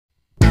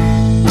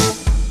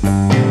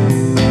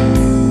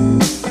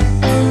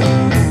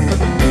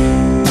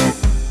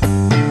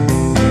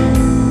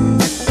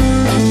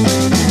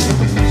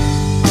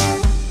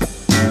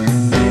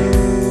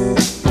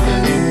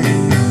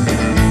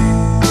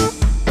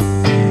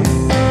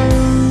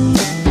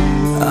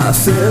I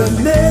said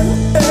I never,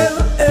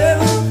 ever,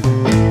 ever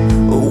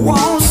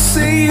wanna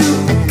see you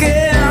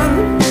again.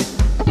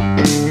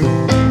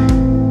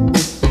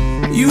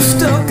 You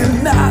stuck a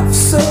knife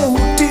so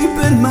deep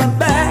in my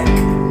back,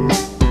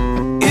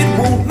 it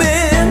won't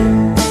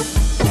mend.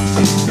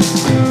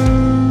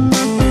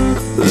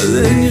 But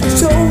then you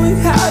told me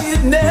how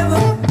you'd never,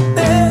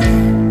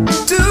 ever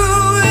do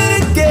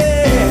it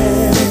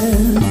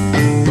again.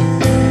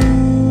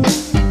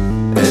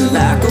 And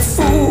like a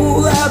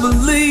fool I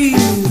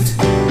believed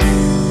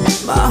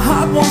my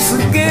heart once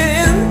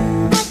again.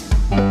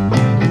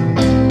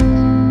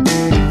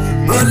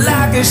 But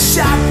like a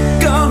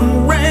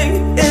shotgun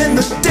rang in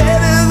the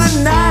dead of the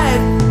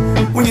night,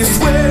 when you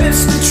swear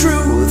it's the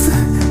truth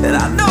and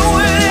I know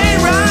it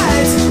ain't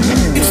right.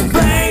 It's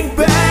bang,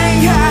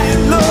 bang, high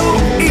and low,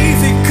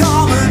 easy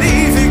come and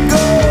easy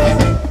go.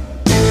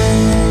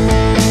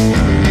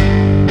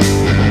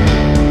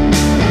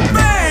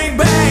 Bang,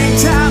 bang,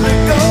 time to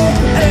go,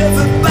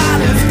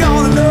 everybody's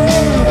gonna know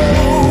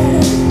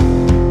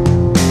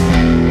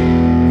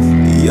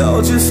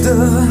you're just a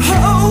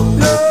oh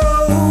no.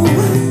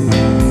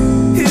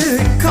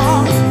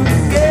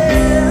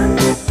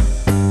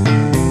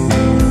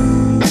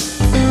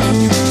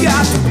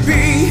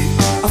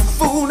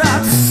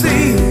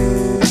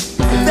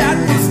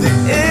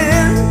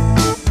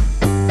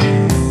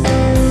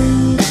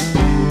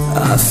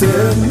 I said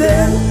I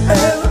never,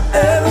 ever,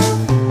 ever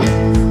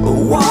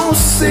wanna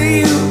see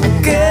you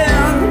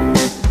again.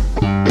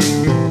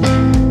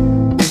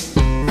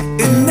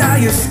 And now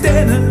you're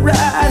standing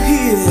right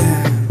here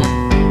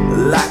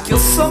like you're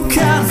some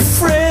kind of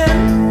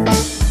friend.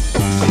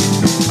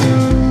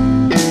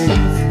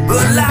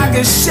 But like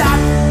a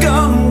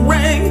shotgun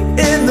rang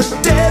in the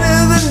dead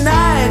of the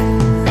night,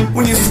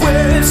 when you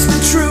swear it's the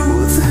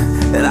truth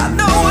and I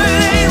know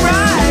it ain't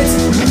right.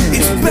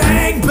 It's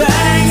bang,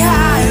 bang,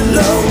 high and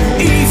low,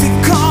 easy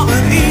come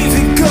and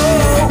easy go.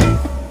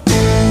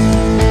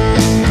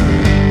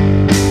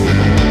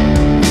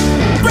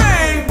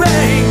 Bang,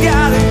 bang,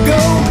 gotta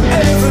go,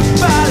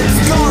 everybody's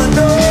gonna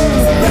know.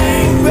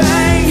 Bang,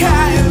 bang,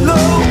 high and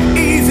low,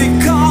 easy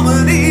come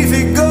and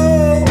easy go.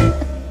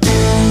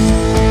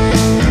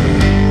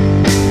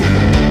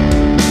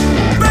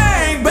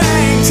 Bang,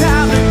 bang,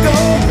 time to go,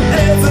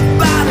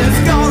 everybody's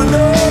gonna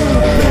know.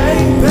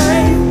 Bang,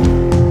 bang,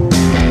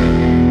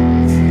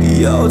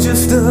 you're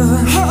just a